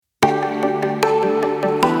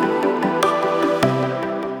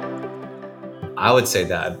I would say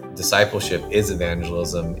that discipleship is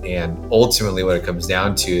evangelism. And ultimately what it comes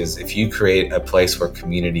down to is if you create a place where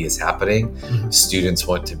community is happening, students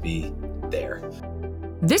want to be there.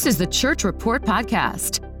 This is the Church Report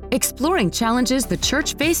Podcast, exploring challenges the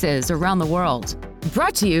church faces around the world.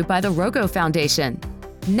 Brought to you by the Rogo Foundation.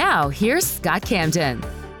 Now, here's Scott Camden.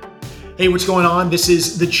 Hey, what's going on? This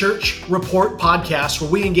is the Church Report Podcast, where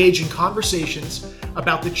we engage in conversations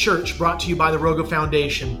about the church, brought to you by the Rogo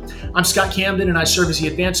Foundation. I'm Scott Camden, and I serve as the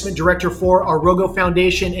Advancement Director for our Rogo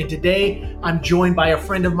Foundation. And today, I'm joined by a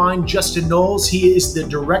friend of mine, Justin Knowles. He is the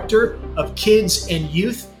Director of Kids and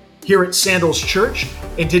Youth here at Sandals Church.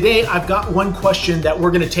 And today, I've got one question that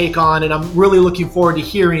we're going to take on, and I'm really looking forward to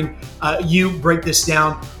hearing you break this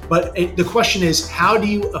down. But the question is, how do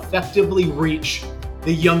you effectively reach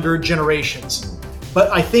the younger generations? But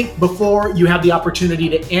I think before you have the opportunity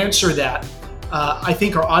to answer that, I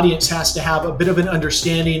think our audience has to have a bit of an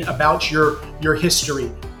understanding about your history.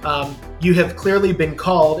 You have clearly been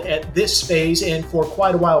called at this phase, and for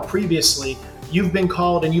quite a while previously, you've been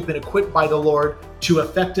called and you've been equipped by the Lord to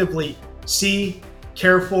effectively see,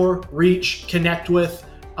 care for, reach, connect with,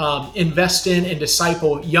 invest in, and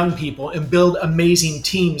disciple young people and build amazing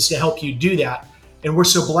teams to help you do that. And we're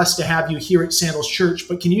so blessed to have you here at Sandals Church.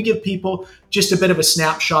 But can you give people just a bit of a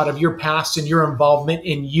snapshot of your past and your involvement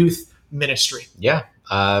in youth ministry? Yeah.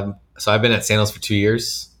 So I've been at Sandals for 2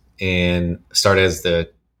 years and started as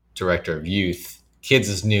the Director of Youth. Kids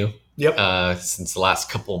is new. Yep. Since the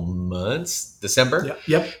last couple months, December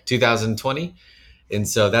 2020. And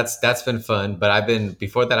so that's been fun. But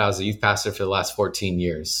before that, I was a youth pastor for the last 14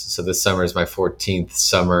 years. So this summer is my 14th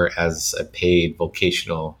summer as a paid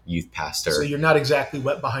vocational youth pastor. So you're not exactly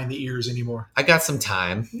wet behind the ears anymore. I got some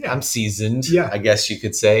time. Yeah. I'm seasoned, Yeah. I guess you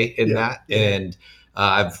could say, in that. Yeah. And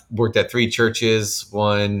I've worked at 3 churches,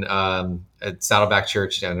 one at Saddleback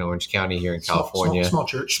Church down in Orange County here in California. Small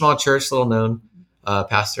church. Small church, little known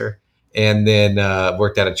pastor. And then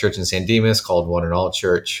worked at a church in San Dimas called One and All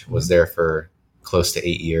Church. Was there for close to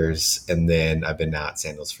 8 years. And then I've been now at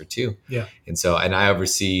Sandals for 2. Yeah. And so, and I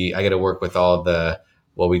get to work with all the,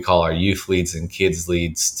 what we call our youth leads and kids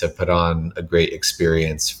leads to put on a great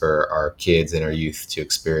experience for our kids and our youth to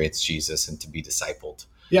experience Jesus and to be discipled.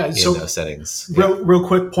 Yeah, in so those settings. Real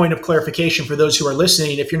quick point of clarification for those who are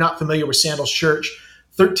listening. If you're not familiar with Sandals Church,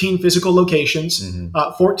 13 physical locations,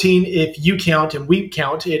 14 if you count and we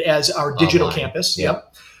count it as our digital Online. campus.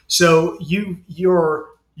 Yep. So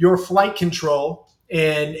your flight control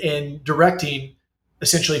and directing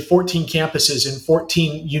essentially 14 campuses and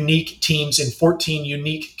 14 unique teams and 14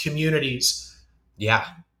 unique communities. Yeah,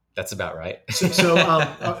 that's about right.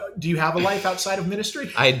 So do you have a life outside of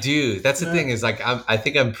ministry? I do. That's the thing is I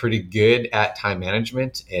think I'm pretty good at time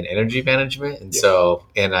management and energy management. And so,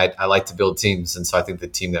 and I like to build teams. And so I think the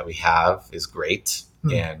team that we have is great.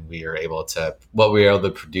 And what we are able to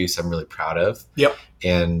produce, I'm really proud of. Yep.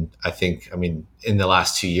 And I think, in the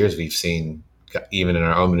last 2 years, we've seen, even in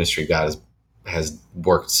our own ministry, God has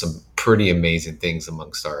worked some pretty amazing things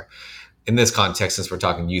amongst in this context, since we're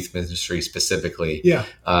talking youth ministry specifically. Yeah.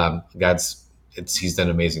 He's done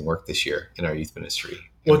amazing work this year in our youth ministry.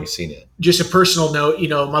 And we've seen it. Just a personal note,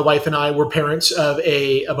 my wife and I were parents of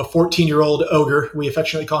a 14-year-old ogre. We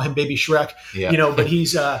affectionately call him Baby Shrek. Yeah. But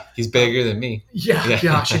he's bigger than me. Yeah,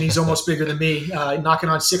 gosh, and he's almost bigger than me. Knocking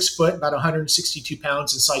on 6 foot, about 162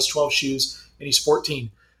 pounds, and size 12 shoes, and he's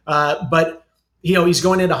 14. But he's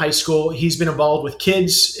going into high school. He's been involved with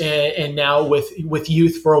kids and now with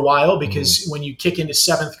youth for a while, because when you kick into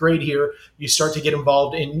 7th grade here, you start to get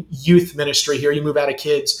involved in youth ministry here. You move out of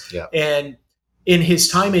kids. Yeah. And in his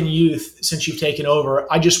time in youth, since you've taken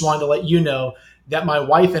over, I just wanted to let you know that my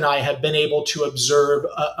wife and I have been able to observe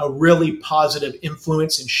a really positive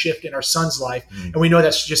influence and shift in our son's life. And we know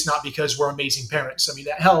that's just not because we're amazing parents.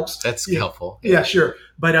 That helps. That's helpful. Yeah, sure.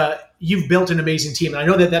 But you've built an amazing team. And I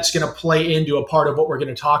know that that's going to play into a part of what we're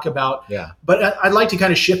going to talk about. Yeah. But I'd like to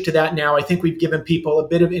kind of shift to that now. I think we've given people a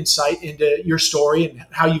bit of insight into your story and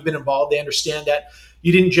how you've been involved. They understand that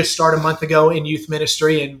you didn't just start a month ago in youth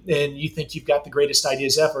ministry and you think you've got the greatest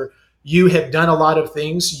ideas ever. You have done a lot of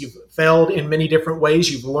things. You've failed in many different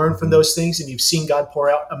ways. You've learned from those things, and you've seen God pour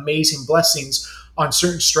out amazing blessings on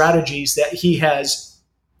certain strategies that he has,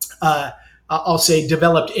 I'll say,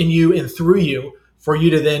 developed in you and through you for you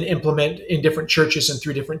to then implement in different churches and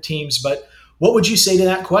through different teams. But what would you say to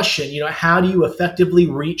that question? How do you effectively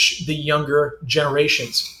reach the younger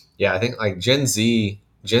generations? Yeah, I think Gen Z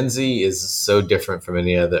is so different from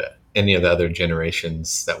any of the other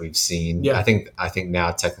generations that we've seen. Yeah. I think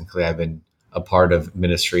now technically I've been a part of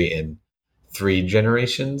ministry in 3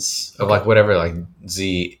 generations of whatever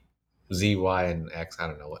Z Z, Y, and X. I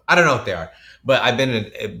don't know what they are, but I've been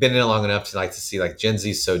in it long enough to see like Gen Z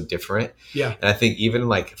is so different. Yeah. And I think even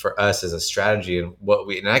like for us as a strategy and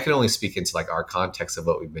and I can only speak into like our context of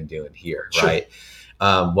what we've been doing here, Sure. right?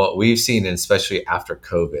 What we've seen, and especially after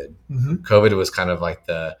COVID, COVID was kind of like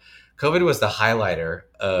COVID was the highlighter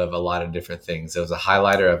of a lot of different things. It was a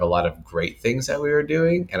highlighter of a lot of great things that we were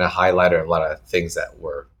doing and a highlighter of a lot of things that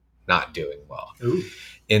were not doing well. Ooh.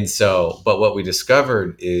 And so, but what we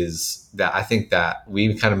discovered is that I think that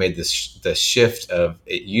we kind of made the shift of,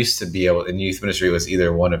 it used to be able in youth ministry, it was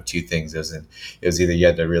either one of two things. It was either you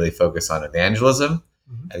had to really focus on evangelism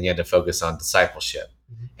and you had to focus on discipleship.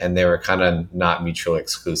 And they were kind of not mutually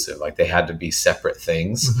exclusive. Like they had to be separate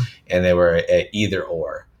things and they were either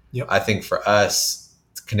or. Yep. I think for us,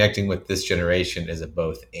 connecting with this generation is a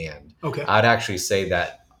both and. Okay. I'd actually say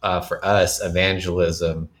that for us,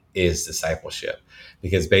 evangelism is discipleship,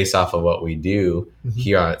 because based off of what we do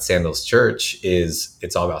here at Sandals Church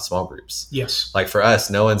it's all about small groups. Yes. Like for us,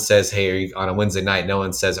 no one says, hey, on a Wednesday night, no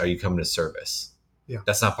one says, are you coming to service? Yeah.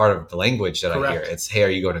 That's not part of the language that Correct. I hear. It's, hey, are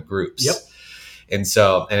you going to groups? Yep. And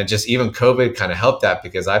so, and it just, even COVID kind of helped that,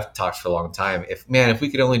 because I've talked for a long time, if we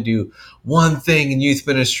could only do one thing in youth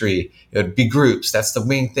ministry, it would be groups. That's the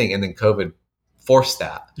main thing. And then COVID forced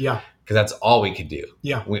that. Yeah. Because that's all we could do.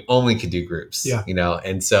 Yeah. We only could do groups. Yeah.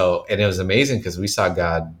 And so, and it was amazing because we saw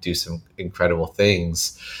God do some incredible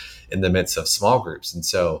things in the midst of small groups. And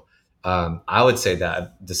so I would say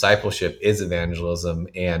that discipleship is evangelism.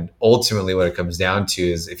 And ultimately what it comes down to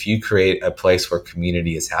is, if you create a place where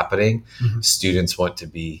community is happening, students want to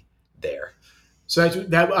be there. So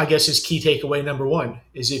that I guess is key takeaway number one,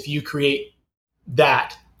 is if you create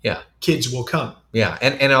that, kids will come. Yeah.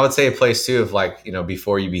 And I would say a place too of like,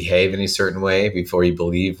 before you behave any certain way, before you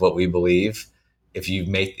believe what we believe, if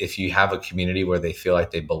you have a community where they feel like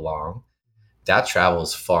they belong, that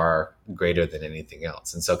travels far greater than anything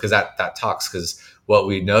else. And so, because what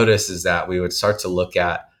we noticed is that we would start to look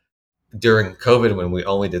at, during COVID, when we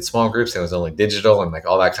only did small groups and it was only digital and like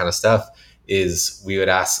all that kind of stuff, is we would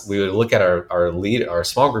look at our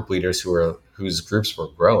small group leaders whose groups were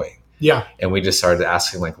growing. Yeah. And we just started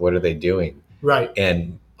asking, like, what are they doing? Right.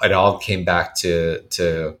 And it all came back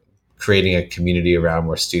to creating a community around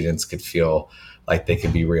where students could feel like they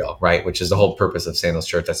could be real, right? Which is the whole purpose of Sandals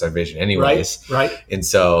Church. That's our vision anyways. Right. And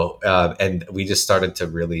so, and we just started to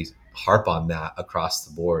really harp on that across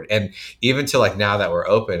the board. And even to like now that we're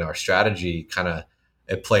open, our strategy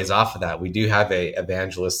it plays off of that. We do have a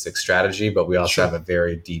evangelistic strategy, but we also have a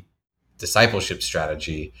very deep discipleship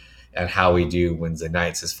strategy and how we do Wednesday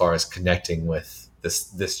nights as far as connecting with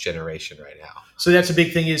this generation right now. So that's a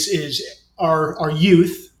big thing is our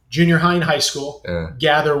youth, junior high and high school,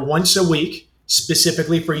 gather once a week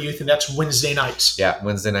specifically for youth, and that's Wednesday nights. Yeah,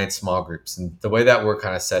 Wednesday night small groups. And the way that we're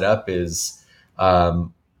kind of set up is,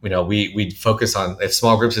 we focus on, if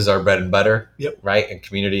small groups is our bread and butter, right? And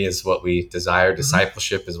community is what we desire.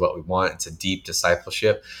 Discipleship is what we want. It's a deep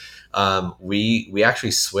discipleship. We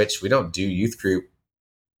actually switch. We don't do youth group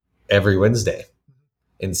every Wednesday.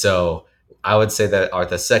 And so I would say that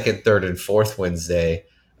the second, third, and fourth Wednesday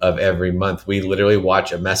of every month, we literally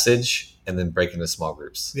watch a message and then break into small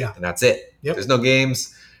groups. Yeah. And that's it. Yep. There's no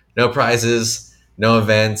games, no prizes, no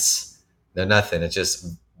events, no nothing. It's just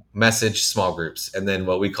message, small groups. And then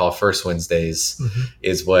what we call first Wednesdays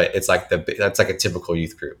is that's like a typical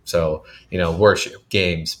youth group. So, worship,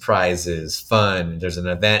 games, prizes, fun. There's an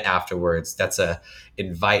event afterwards. That's a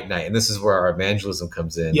invite night. And this is where our evangelism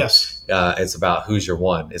comes in. Yes. It's about who's your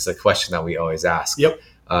one. It's a question that we always ask. Yep.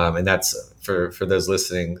 And that's for those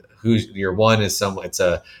listening, who's your one is it's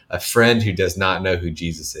a friend who does not know who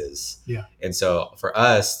Jesus is. Yeah. And so for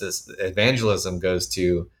us, this evangelism goes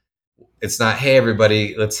to, it's not, hey,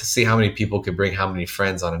 everybody, let's see how many people could bring how many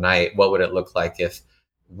friends on a night. What would it look like if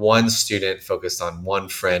one student focused on one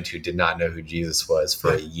friend who did not know who Jesus was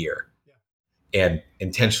for a year and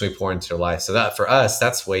intentionally pour into their life? So that for us,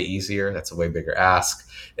 that's way easier. That's a way bigger ask.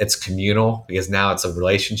 It's communal because now it's a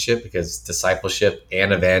relationship, because discipleship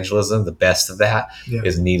and evangelism, the best of that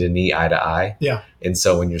is knee to knee, eye to eye. Yeah. And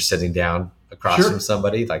so when you're sitting down across from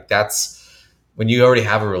somebody, like that's when you already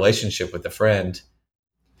have a relationship with a friend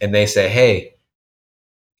and they say, hey,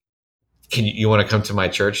 you want to come to my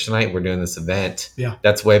church tonight? We're doing this event. Yeah.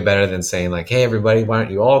 That's way better than saying like, hey, everybody, why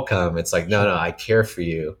don't you all come? It's like, no, I care for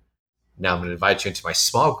you. Now I'm going to invite you into my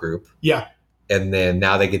small group. Yeah. And then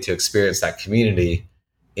now they get to experience that community.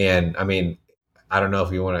 And I mean, I don't know if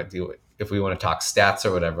we want to talk stats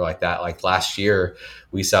or whatever like that. Like last year,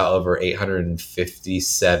 we saw over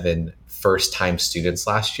 857 first-time students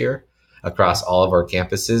last year across all of our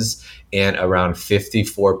campuses. And around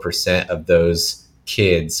 54% of those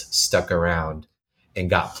kids stuck around and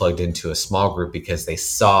got plugged into a small group because they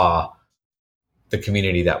saw the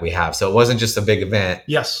community that we have. So it wasn't just a big event.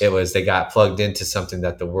 Yes. It was, they got plugged into something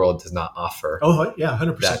that the world does not offer. Oh yeah,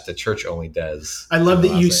 100%. That the church only does. I love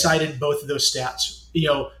that you cited both of those stats.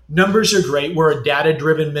 Numbers are great. We're a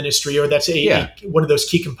data-driven ministry, or that's one of those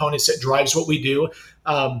key components that drives what we do.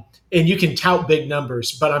 And you can tout big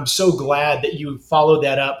numbers, but I'm so glad that you follow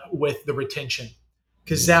that up with the retention,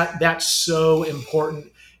 because that's so important.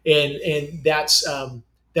 And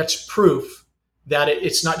that's proof that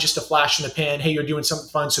it's not just a flash in the pan. Hey, you're doing something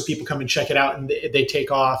fun, so people come and check it out and they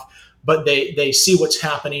take off. But they see what's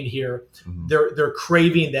happening here. Mm-hmm. They're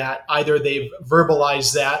craving that. Either they've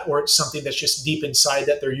verbalized that, or it's something that's just deep inside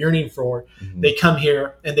that they're yearning for. Mm-hmm. They come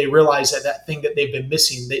here and they realize that thing that they've been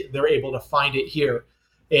missing, they're able to find it here.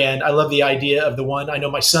 And I love the idea of the one. I know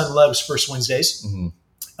my son loves First Wednesdays.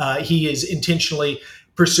 Mm-hmm. He is intentionally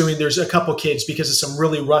pursuing. There's a couple kids, because of some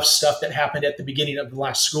really rough stuff that happened at the beginning of the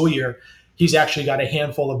last school year. He's actually got a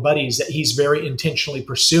handful of buddies that he's very intentionally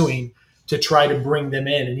pursuing to try to bring them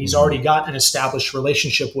in. And he's already got an established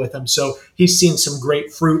relationship with them. So he's seen some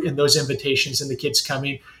great fruit in those invitations and the kids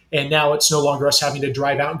coming. And now it's no longer us having to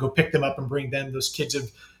drive out and go pick them up and bring them. Those kids have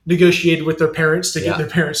negotiated with their parents to get their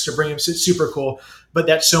parents to bring them. So it's super cool. But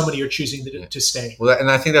that so many are choosing to stay. Well, and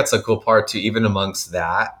I think that's a cool part too, even amongst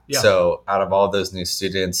that. Yeah. So out of all those new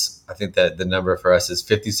students, I think that the number for us is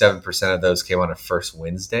 57% of those came on a first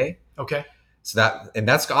Wednesday. Okay. So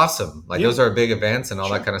that's awesome. Like those are big events and all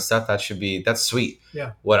that kind of stuff. That's sweet.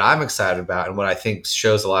 Yeah. What I'm excited about, and what I think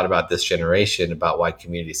shows a lot about this generation, about why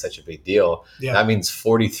community is such a big deal. Yeah. That means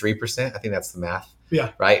 43%. I think that's the math.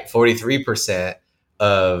 Yeah. Right. 43%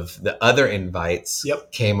 of the other invites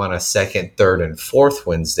came on a second, third, and fourth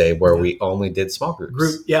Wednesday, where we only did small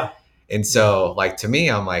groups. Yeah. And so, like, to me,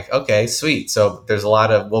 I'm like, okay, sweet. So there's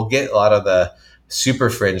we'll get a lot of the super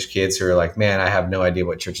fringe kids who are like, man, I have no idea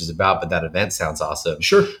what church is about, but that event sounds awesome.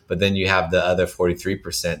 Sure. But then you have the other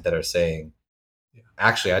 43% that are saying,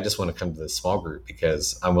 actually, I just want to come to the small group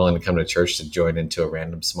because I'm willing to come to church to join into a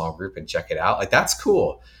random small group and check it out. Like, that's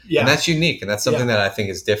cool. Yeah. And that's unique. And that's something that I think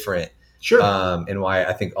is different. Sure. And why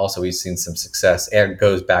I think also we've seen some success, and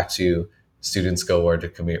goes back to students go where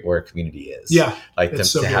community is. Yeah. Like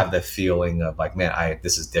to have the feeling of like, man,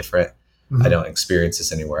 this is different. Mm-hmm. I don't experience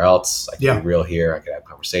this anywhere else. I can be real here. I can have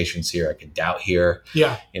conversations here. I can doubt here.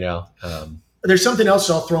 Yeah. There's something else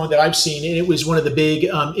I'll throw in that I've seen, and it was one of the big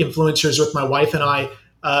influencers with my wife and I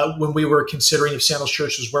when we were considering if Sandals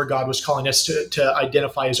Church was where God was calling us to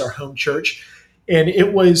identify as our home church. And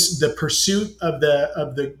it was the pursuit of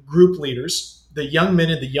the group leaders, the young men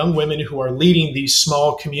and the young women who are leading these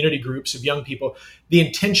small community groups of young people, the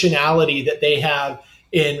intentionality that they have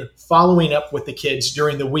in following up with the kids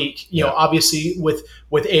during the week. Obviously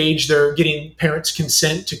with age, they're getting parents'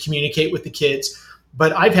 consent to communicate with the kids.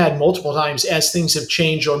 But I've had multiple times, as things have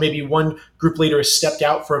changed, or maybe one group leader has stepped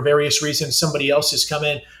out for various reasons, somebody else has come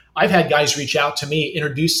in. I've had guys reach out to me,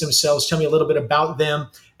 introduce themselves, tell me a little bit about them,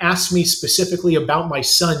 ask me specifically about my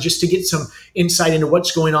son, just to get some insight into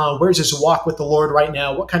what's going on. Where's his walk with the Lord right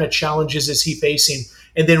now? What kind of challenges is he facing?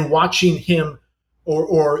 And then watching him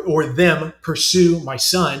or them pursue my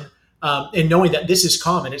son, and knowing that this is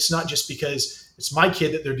common. It's not just because it's my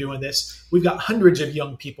kid that they're doing this. We've got hundreds of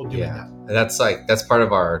young people doing that. And that's part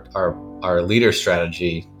of our leader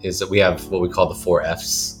strategy, is that we have what we call the 4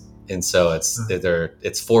 F's. And so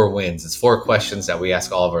it's 4 wins. It's 4 questions that we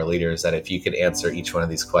ask all of our leaders, that if you could answer each one of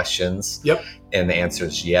these questions, and the answer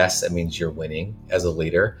is yes, that means you're winning as a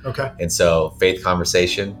leader. Okay. And so faith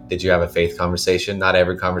conversation. Did you have a faith conversation? Not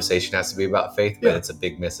every conversation has to be about faith, but it's a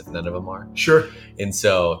big miss if none of them are. Sure. And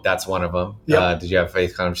so that's one of them. Yep. Did you have a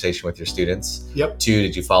faith conversation with your students? Yep. 2,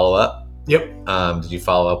 did you follow up? Yep. Did you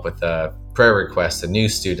follow up with a prayer request, a new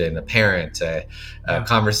student, a parent, a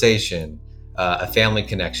conversation? A family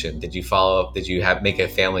connection. Did you follow up? Did you make a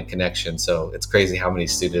family connection? So it's crazy how many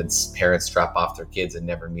parents drop off their kids and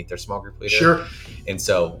never meet their small group leader. Sure. And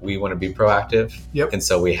so we want to be proactive. Yep. And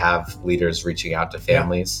so we have leaders reaching out to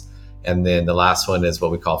families. And then the last one is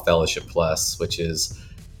what we call Fellowship Plus, which is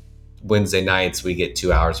Wednesday nights, we get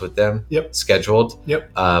 2 hours with them scheduled.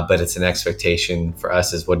 Yep. But it's an expectation for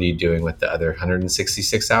us is, what are you doing with the other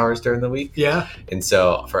 166 hours during the week? Yeah. And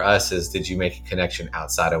so for us is, did you make a connection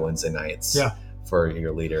outside of Wednesday nights for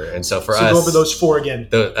your leader? And so for us, go over those 4 again.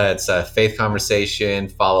 It's a faith conversation,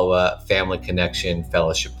 follow up, family connection,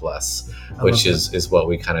 Fellowship Plus, which is what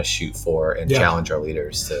we kind of shoot for and challenge our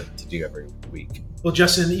leaders to do every week. Well,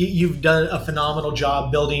 Justin, you've done a phenomenal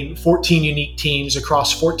job building 14 unique teams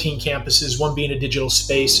across 14 campuses, one being a digital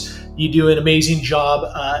space. You do an amazing job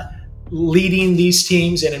leading these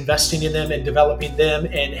teams and investing in them and developing them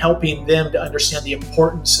and helping them to understand the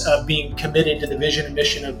importance of being committed to the vision and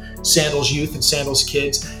mission of Sandals Youth and Sandals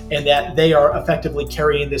Kids, and that they are effectively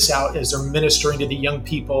carrying this out as they're ministering to the young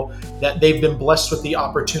people that they've been blessed with the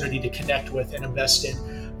opportunity to connect with and invest in.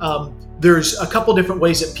 There's a couple different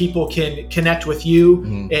ways that people can connect with you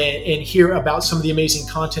and hear about some of the amazing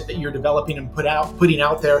content that you're developing and putting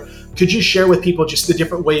out there. Could you share with people just the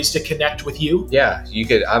different ways to connect with you? Yeah, you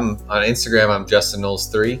could. I'm on Instagram. I'm Justin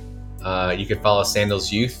Knowles 3. You could follow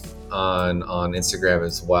Sandals Youth on Instagram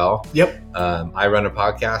as well. Yep. I run a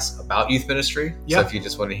podcast about youth ministry. Yep. So if you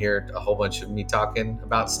just want to hear a whole bunch of me talking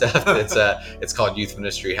about stuff, it's called Youth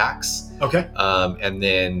Ministry Hacks. Okay. And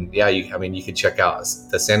then, you could check out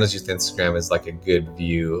the Sandals Youth Instagram is like a good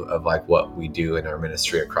view of like what we do in our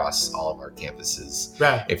ministry across all of our campuses.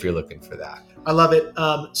 Right. If you're looking for that. I love it.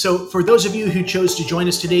 So for those of you who chose to join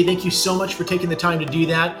us today, thank you so much for taking the time to do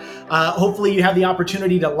that. Hopefully you have the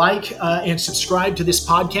opportunity to like and subscribe to this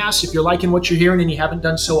podcast if you're liking what you're hearing and you haven't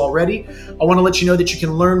done so already. I want to let you know that you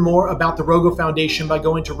can learn more about the Rogo Foundation by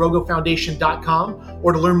going to rogofoundation.com,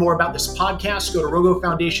 or to learn more about this podcast, go to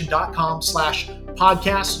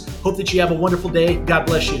rogofoundation.com/podcast. Hope that you have a wonderful day. God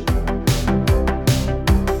bless you.